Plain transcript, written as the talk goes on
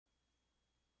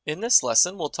In this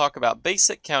lesson, we'll talk about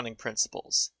basic counting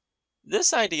principles.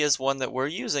 This idea is one that we're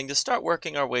using to start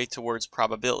working our way towards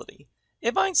probability.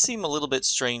 It might seem a little bit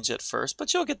strange at first,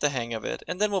 but you'll get the hang of it,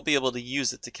 and then we'll be able to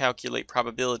use it to calculate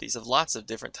probabilities of lots of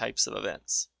different types of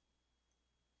events.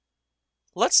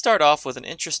 Let's start off with an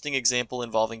interesting example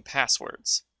involving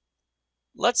passwords.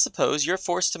 Let's suppose you're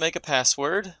forced to make a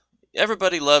password.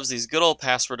 Everybody loves these good old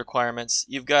password requirements.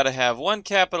 You've got to have one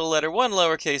capital letter, one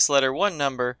lowercase letter, one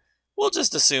number. We'll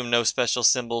just assume no special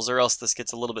symbols, or else this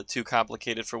gets a little bit too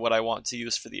complicated for what I want to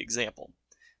use for the example.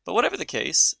 But whatever the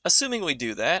case, assuming we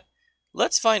do that,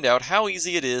 let's find out how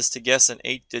easy it is to guess an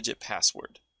 8-digit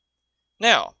password.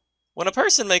 Now, when a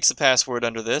person makes a password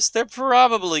under this, they're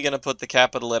probably going to put the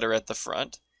capital letter at the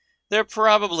front. They're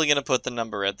probably going to put the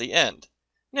number at the end.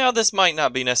 Now, this might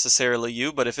not be necessarily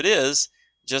you, but if it is,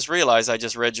 just realize I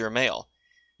just read your mail.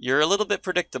 You're a little bit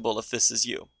predictable if this is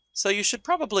you. So you should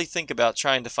probably think about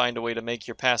trying to find a way to make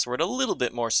your password a little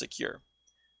bit more secure.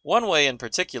 One way in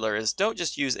particular is don't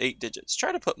just use 8 digits,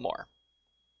 try to put more.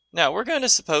 Now we're going to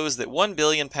suppose that 1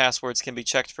 billion passwords can be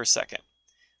checked per second.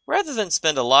 Rather than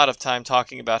spend a lot of time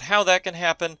talking about how that can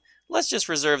happen, let's just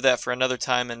reserve that for another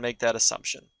time and make that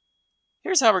assumption.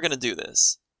 Here's how we're going to do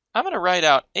this. I'm going to write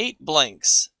out 8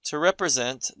 blanks to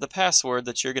represent the password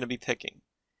that you're going to be picking.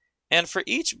 And for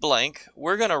each blank,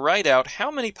 we're going to write out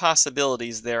how many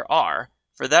possibilities there are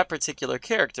for that particular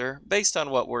character based on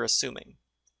what we're assuming.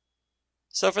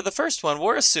 So for the first one,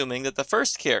 we're assuming that the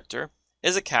first character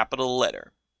is a capital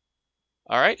letter.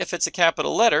 Alright, if it's a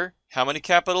capital letter, how many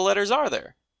capital letters are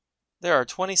there? There are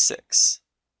 26.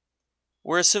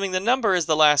 We're assuming the number is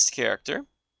the last character,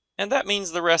 and that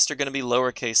means the rest are going to be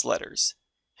lowercase letters.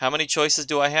 How many choices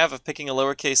do I have of picking a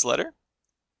lowercase letter?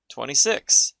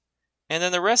 26. And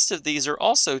then the rest of these are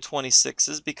also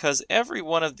 26s because every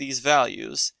one of these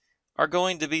values are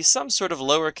going to be some sort of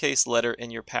lowercase letter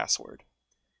in your password.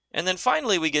 And then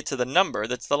finally we get to the number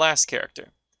that's the last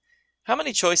character. How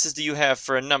many choices do you have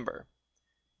for a number?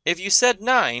 If you said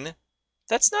 9,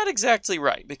 that's not exactly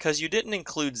right because you didn't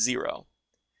include 0.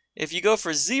 If you go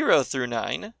for 0 through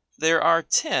 9, there are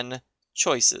 10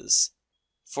 choices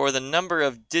for the number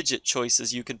of digit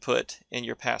choices you can put in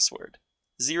your password.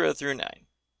 0 through 9.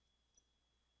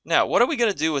 Now, what are we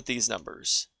going to do with these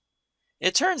numbers?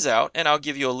 It turns out, and I'll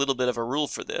give you a little bit of a rule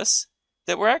for this,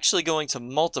 that we're actually going to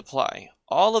multiply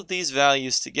all of these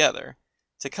values together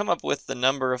to come up with the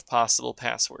number of possible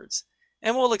passwords.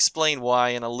 And we'll explain why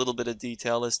in a little bit of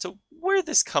detail as to where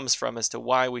this comes from as to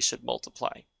why we should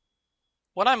multiply.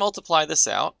 When I multiply this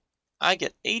out, I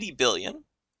get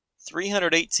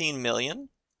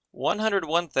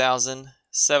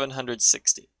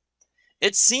 80,318,101,760.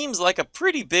 It seems like a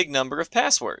pretty big number of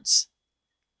passwords.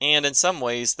 And in some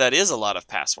ways, that is a lot of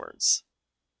passwords.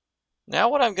 Now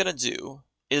what I'm going to do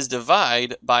is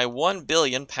divide by 1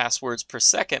 billion passwords per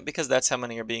second because that's how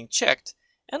many are being checked.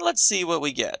 And let's see what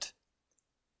we get.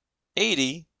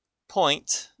 80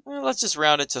 let's just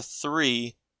round it to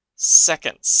 3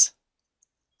 seconds.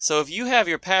 So if you have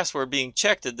your password being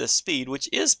checked at this speed, which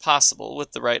is possible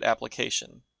with the right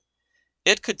application,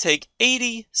 it could take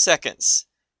 80 seconds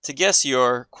to guess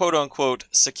your quote-unquote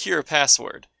secure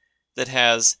password that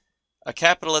has a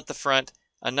capital at the front,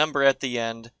 a number at the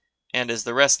end, and is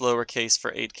the rest lowercase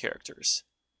for 8 characters.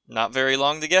 Not very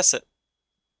long to guess it.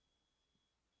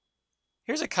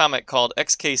 Here's a comic called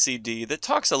XKCD that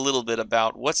talks a little bit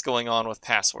about what's going on with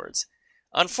passwords.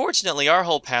 Unfortunately, our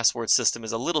whole password system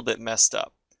is a little bit messed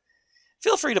up.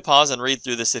 Feel free to pause and read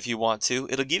through this if you want to.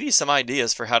 It'll give you some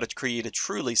ideas for how to create a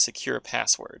truly secure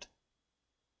password.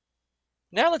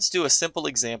 Now let's do a simple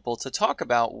example to talk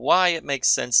about why it makes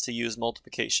sense to use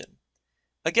multiplication.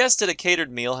 A guest at a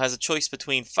catered meal has a choice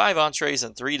between 5 entrees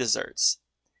and 3 desserts.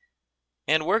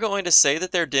 And we're going to say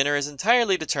that their dinner is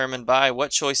entirely determined by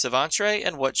what choice of entree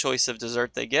and what choice of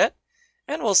dessert they get,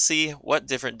 and we'll see what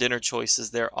different dinner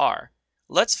choices there are.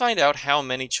 Let's find out how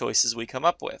many choices we come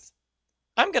up with.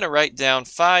 I'm going to write down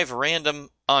 5 random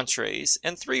entrees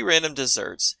and 3 random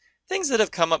desserts. Things that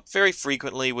have come up very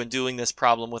frequently when doing this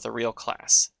problem with a real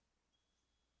class.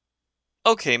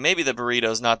 Okay, maybe the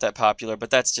burrito's not that popular, but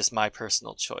that's just my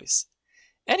personal choice.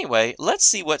 Anyway, let's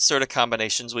see what sort of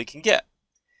combinations we can get.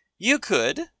 You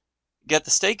could get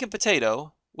the steak and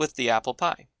potato with the apple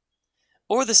pie,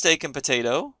 or the steak and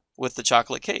potato with the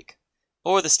chocolate cake,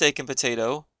 or the steak and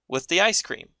potato with the ice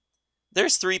cream.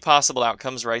 There's 3 possible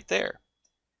outcomes right there.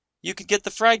 You could get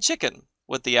the fried chicken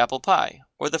with the apple pie,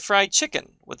 or the fried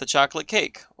chicken with the chocolate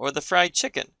cake, or the fried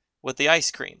chicken with the ice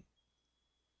cream.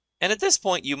 And at this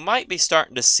point, you might be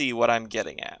starting to see what I'm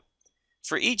getting at.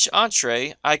 For each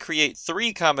entree, I create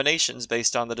 3 combinations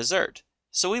based on the dessert,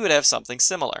 so we would have something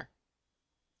similar.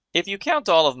 If you count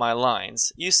all of my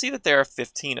lines, you see that there are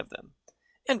 15 of them.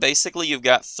 And basically you've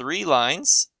got 3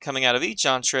 lines coming out of each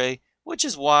entree, which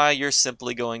is why you're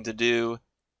simply going to do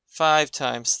 5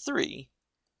 times 3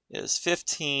 is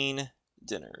 15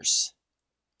 dinners.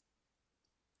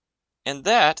 And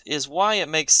that is why it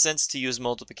makes sense to use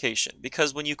multiplication,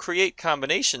 because when you create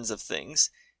combinations of things,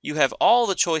 you have all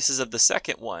the choices of the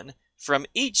second one from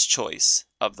each choice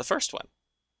of the first one.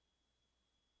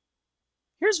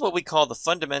 Here's what we call the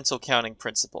fundamental counting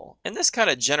principle, and this kind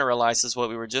of generalizes what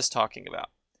we were just talking about.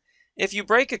 If you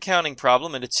break a counting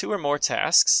problem into 2 or more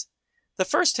tasks, the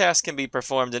first task can be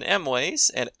performed in m ways,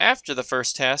 and after the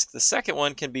first task, the second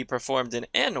one can be performed in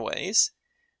n ways.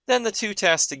 Then the 2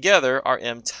 tasks together are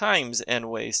m times n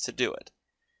ways to do it.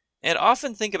 And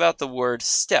often think about the word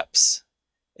steps.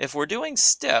 If we're doing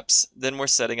steps, then we're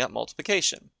setting up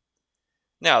multiplication.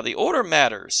 Now, the order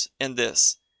matters in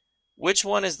this. Which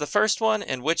one is the first one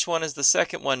and which one is the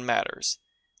second one matters.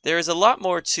 There is a lot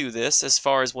more to this as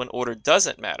far as when order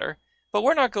doesn't matter, but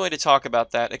we're not going to talk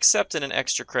about that except in an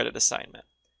extra credit assignment.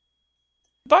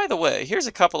 By the way, here's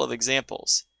a couple of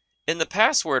examples. In the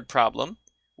password problem,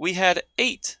 we had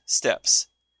 8 steps.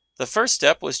 The first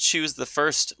step was choose the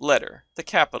first letter, the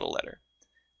capital letter.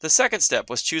 The second step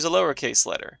was choose a lowercase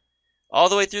letter. All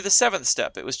the way through the 7th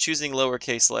step, it was choosing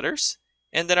lowercase letters.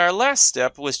 And then our last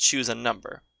step was choose a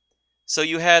number. So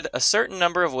you had a certain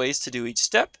number of ways to do each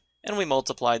step, and we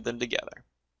multiplied them together.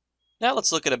 Now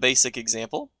let's look at a basic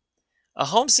example. A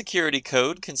home security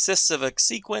code consists of a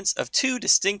sequence of 2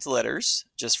 distinct letters,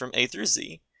 just from A through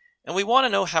Z, and we want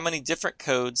to know how many different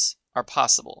codes are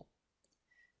possible.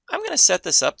 I'm going to set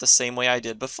this up the same way I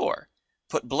did before.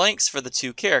 Put blanks for the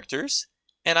 2 characters,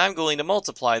 and I'm going to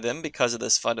multiply them because of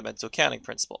this fundamental counting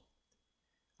principle.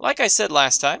 Like I said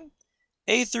last time,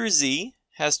 A through Z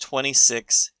has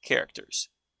 26 characters.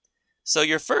 So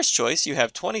your first choice, you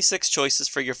have 26 choices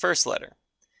for your first letter.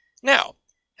 Now,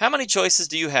 how many choices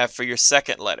do you have for your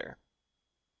second letter?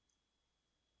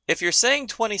 If you're saying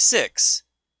 26,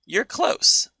 you're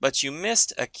close, but you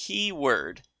missed a key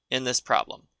word in this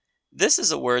problem. This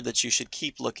is a word that you should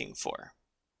keep looking for.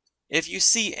 If you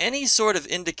see any sort of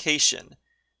indication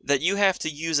that you have to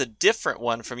use a different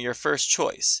one from your first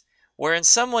choice, where in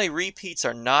some way repeats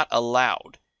are not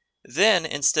allowed, then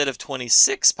instead of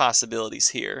 26 possibilities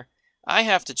here, I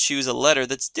have to choose a letter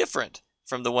that's different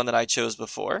from the one that I chose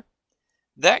before.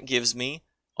 That gives me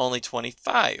only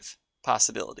 25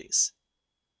 possibilities.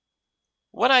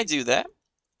 When I do that,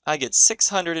 I get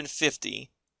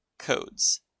 650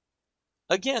 codes.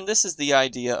 Again, this is the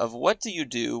idea of what do you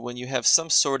do when you have some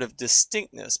sort of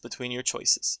distinctness between your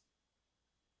choices.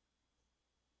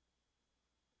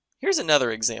 Here's another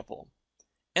example,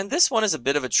 and this one is a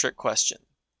bit of a trick question.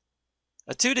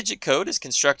 A 2-digit code is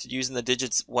constructed using the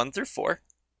digits 1 through 4,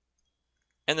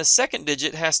 and the second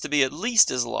digit has to be at least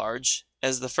as large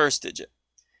as the first digit.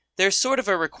 There's sort of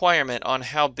a requirement on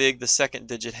how big the second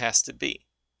digit has to be.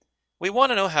 We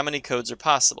want to know how many codes are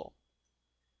possible.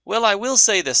 Well, I will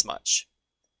say this much.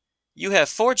 You have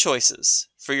 4 choices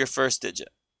for your first digit,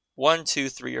 1, 2,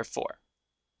 3, or 4.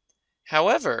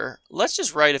 However, let's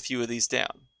just write a few of these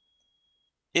down.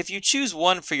 If you choose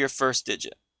 1 for your first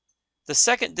digit, the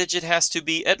second digit has to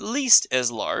be at least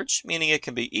as large, meaning it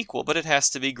can be equal, but it has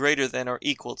to be greater than or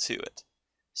equal to it.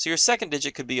 So your second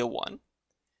digit could be a 1,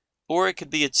 or it could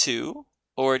be a 2,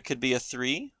 or it could be a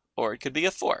 3, or it could be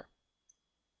a 4.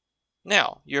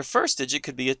 Now, your first digit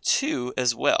could be a 2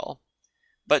 as well,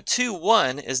 but 2,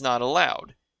 1 is not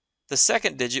allowed. The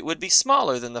second digit would be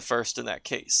smaller than the first in that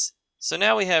case. So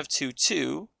now we have 2,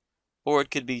 2, or it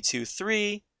could be 2,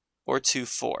 3, or 2,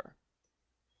 4.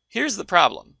 Here's the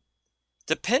problem.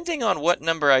 Depending on what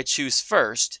number I choose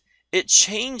first, it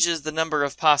changes the number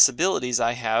of possibilities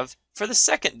I have for the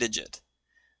second digit.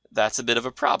 That's a bit of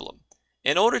a problem.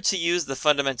 In order to use the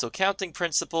fundamental counting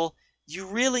principle, you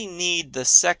really need the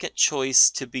second choice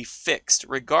to be fixed,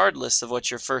 regardless of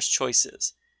what your first choice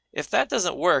is. If that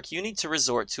doesn't work, you need to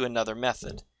resort to another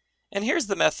method. And here's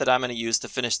the method I'm going to use to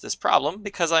finish this problem,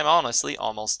 because I'm honestly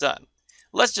almost done.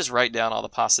 Let's just write down all the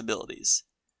possibilities.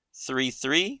 3,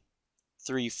 3,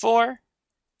 3, 4,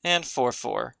 and 4,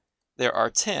 4. There are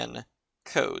 10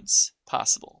 codes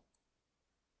possible.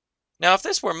 Now, if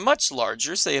this were much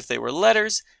larger, say if they were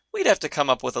letters, we'd have to come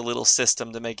up with a little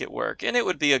system to make it work, and it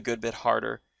would be a good bit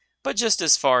harder. But just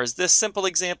as far as this simple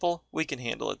example, we can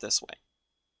handle it this way.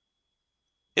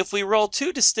 If we roll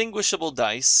 2 distinguishable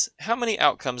dice, how many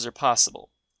outcomes are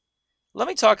possible? Let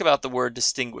me talk about the word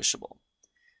distinguishable.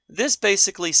 This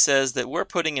basically says that we're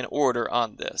putting an order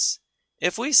on this.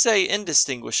 If we say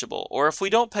indistinguishable, or if we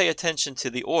don't pay attention to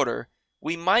the order,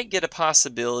 we might get a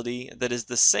possibility that is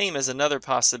the same as another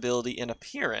possibility in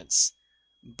appearance,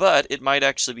 but it might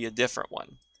actually be a different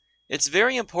one. It's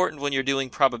very important when you're doing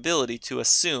probability to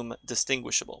assume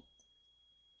distinguishable.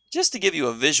 Just to give you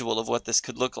a visual of what this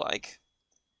could look like,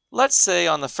 let's say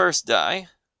on the first die,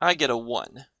 I get a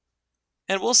 1.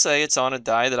 And we'll say it's on a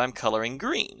die that I'm coloring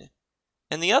green.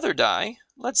 And the other die,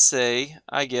 let's say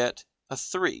I get a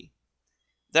 3.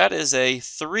 That is a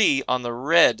 3 on the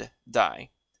red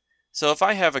die. So if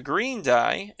I have a green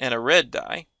die and a red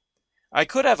die, I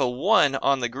could have a 1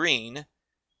 on the green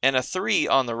and a 3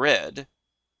 on the red,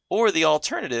 or the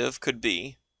alternative could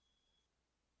be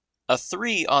a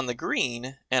 3 on the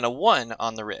green and a 1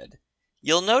 on the red.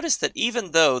 You'll notice that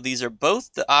even though these are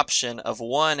both the option of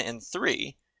 1 and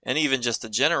 3, and even just a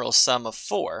general sum of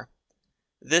 4,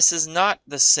 this is not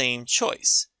the same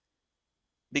choice,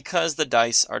 because the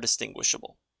dice are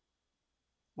distinguishable.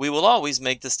 We will always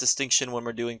make this distinction when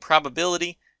we're doing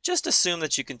probability. Just assume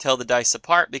that you can tell the dice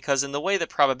apart, because in the way that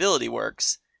probability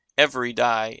works, every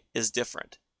die is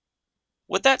different.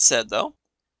 With that said though,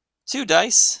 2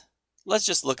 dice, let's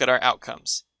just look at our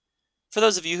outcomes. For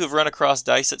those of you who've run across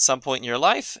dice at some point in your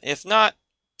life, if not,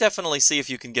 definitely see if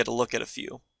you can get a look at a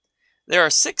few. There are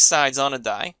 6 sides on a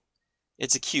die.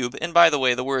 It's a cube, and by the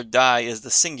way, the word die is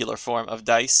the singular form of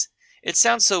dice. It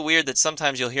sounds so weird that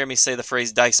sometimes you'll hear me say the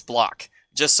phrase dice block,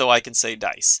 just so I can say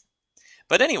dice.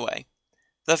 But anyway,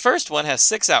 the first one has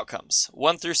 6 outcomes,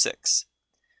 1 through 6.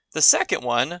 The second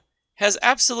one has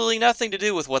absolutely nothing to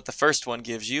do with what the first one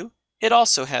gives you. It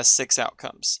also has 6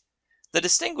 outcomes. The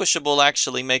distinguishable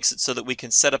actually makes it so that we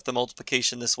can set up the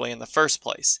multiplication this way in the first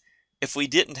place. If we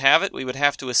didn't have it, we would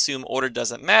have to assume order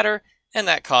doesn't matter, and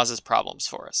that causes problems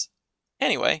for us.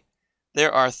 Anyway,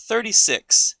 there are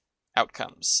 36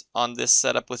 outcomes on this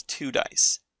setup with 2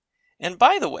 dice. And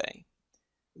by the way,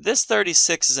 this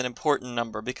 36 is an important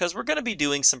number because we're going to be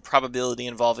doing some probability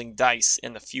involving dice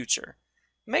in the future.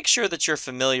 Make sure that you're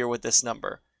familiar with this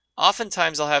number.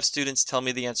 Oftentimes I'll have students tell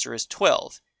me the answer is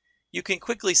 12. You can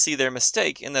quickly see their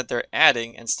mistake in that they're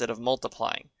adding instead of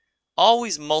multiplying.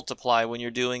 Always multiply when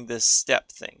you're doing this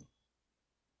step thing.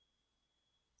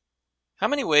 How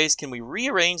many ways can we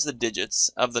rearrange the digits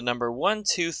of the number 1,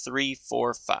 2, 3,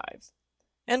 4, 5?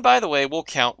 And by the way, we'll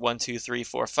count 1, 2, 3,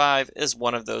 4, 5 as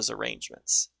one of those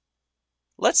arrangements.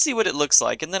 Let's see what it looks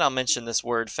like, and then I'll mention this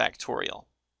word factorial.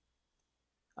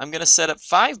 I'm going to set up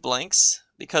 5 blanks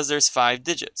because there's 5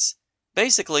 digits.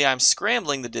 Basically, I'm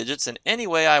scrambling the digits in any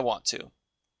way I want to.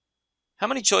 How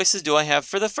many choices do I have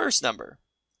for the first number?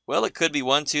 Well, it could be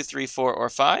 1, 2, 3, 4, or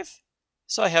 5,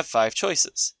 so I have 5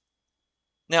 choices.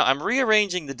 Now, I'm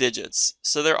rearranging the digits,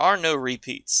 so there are no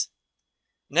repeats.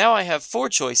 Now I have 4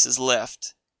 choices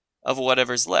left of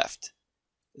whatever's left.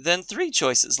 Then 3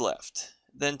 choices left.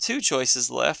 Then 2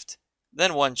 choices left.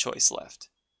 Then 1 choice left.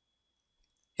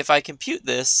 If I compute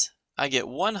this, I get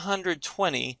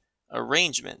 120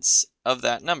 arrangements of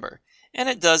that number. And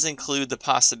it does include the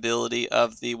possibility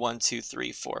of the 1, 2,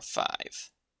 3, 4, 5.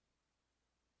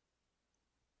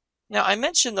 Now, I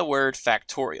mentioned the word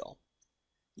factorial.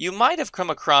 You might have come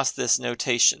across this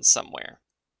notation somewhere.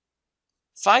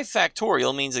 5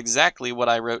 factorial means exactly what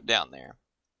I wrote down there.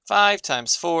 5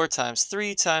 times 4 times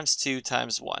 3 times 2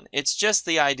 times 1. It's just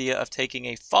the idea of taking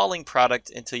a falling product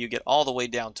until you get all the way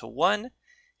down to 1.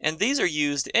 And these are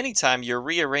used anytime you're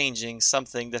rearranging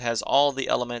something that has all the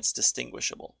elements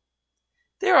distinguishable.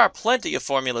 There are plenty of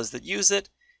formulas that use it.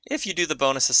 If you do the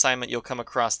bonus assignment, you'll come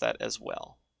across that as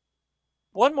well.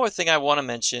 One more thing I want to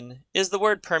mention is the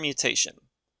word permutation.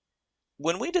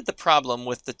 When we did the problem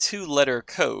with the 2-letter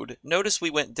code, notice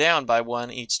we went down by 1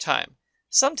 each time.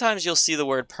 Sometimes you'll see the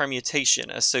word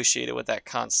permutation associated with that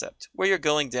concept, where you're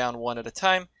going down 1 at a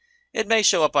time. It may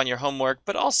show up on your homework,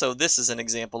 but also this is an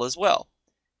example as well.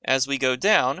 As we go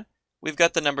down, we've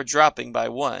got the number dropping by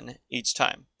 1 each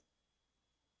time.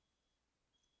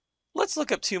 Let's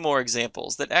look up 2 more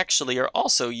examples that actually are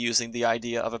also using the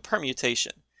idea of a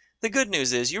permutation. The good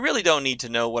news is you really don't need to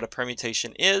know what a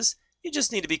permutation is. You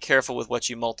just need to be careful with what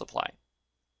you multiply.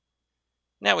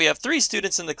 Now we have 3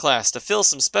 students in the class to fill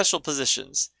some special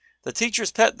positions. The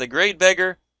teacher's pet, the grade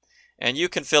beggar, and you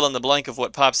can fill in the blank of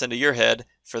what pops into your head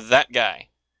for that guy.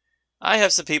 I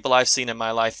have some people I've seen in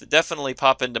my life that definitely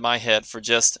pop into my head for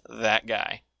just that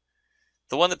guy.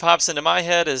 The one that pops into my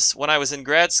head is when I was in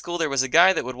grad school, there was a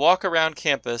guy that would walk around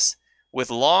campus with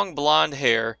long blonde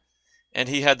hair, and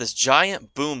he had this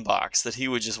giant boombox that he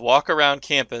would just walk around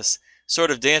campus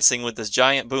sort of dancing with this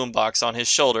giant boombox on his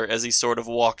shoulder as he sort of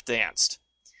danced.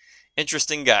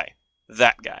 Interesting guy.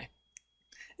 That guy.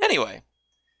 Anyway,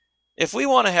 if we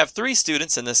want to have 3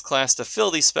 students in this class to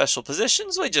fill these special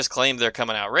positions, we just claim they're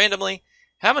coming out randomly,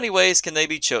 How many ways can they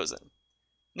be chosen?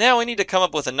 Now we need to come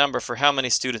up with a number for how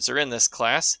many students are in this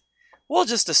class. We'll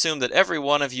just assume that every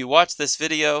one of you watched this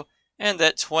video and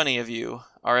that 20 of you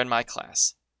are in my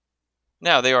class.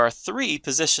 Now there are 3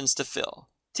 positions to fill.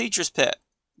 Teacher's pet,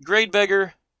 grade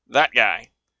beggar, that guy.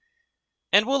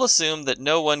 And we'll assume that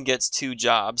no one gets 2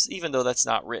 jobs, even though that's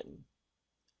not written.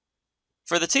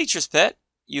 For the teacher's pet,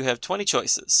 you have 20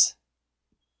 choices.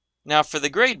 Now for the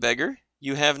grade beggar,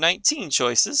 you have 19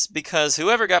 choices because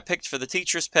whoever got picked for the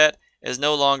teacher's pet is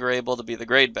no longer able to be the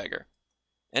grade beggar.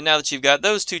 And now that you've got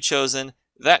those 2 chosen,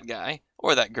 that guy,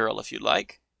 or that girl if you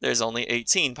like, there's only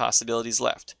 18 possibilities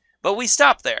left. But we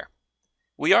stop there.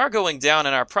 We are going down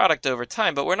in our product over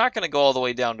time, but we're not going to go all the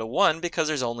way down to 1 because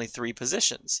there's only 3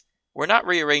 positions. We're not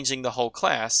rearranging the whole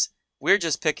class, we're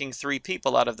just picking 3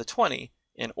 people out of the 20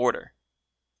 in order.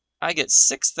 I get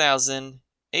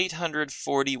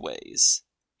 6,840 ways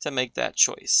to make that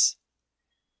choice.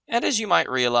 And as you might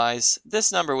realize,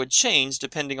 this number would change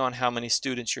depending on how many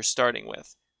students you're starting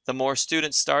with. The more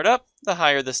students start up, the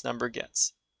higher this number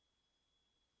gets.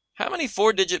 How many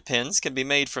 4-digit pins can be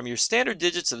made from your standard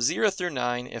digits of 0 through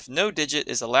 9 if no digit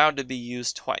is allowed to be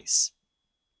used twice?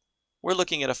 We're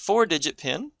looking at a 4-digit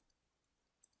pin,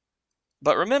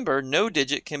 but remember, no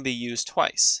digit can be used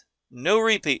twice. No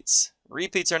repeats.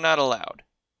 Repeats are not allowed.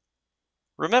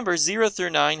 Remember, 0 through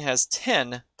 9 has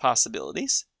 10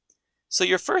 possibilities. So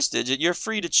your first digit, you're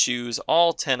free to choose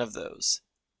all 10 of those.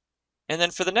 And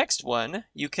then for the next one,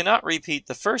 you cannot repeat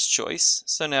the first choice,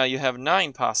 so now you have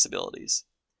 9 possibilities.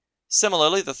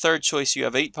 Similarly, the third choice you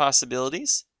have 8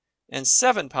 possibilities, and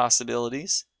 7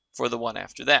 possibilities for the one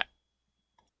after that.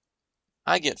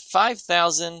 I get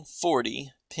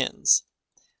 5,040 pins.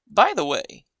 By the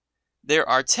way, there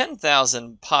are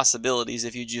 10,000 possibilities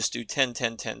if you just do 10,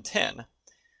 10, 10, 10.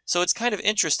 So it's kind of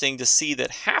interesting to see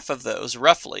that half of those,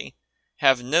 roughly,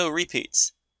 have no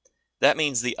repeats. That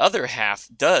means the other half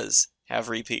does have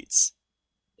repeats.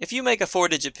 If you make a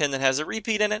 4-digit pin that has a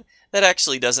repeat in it, that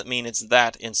actually doesn't mean it's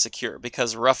that insecure,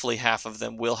 because roughly half of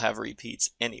them will have repeats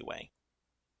anyway.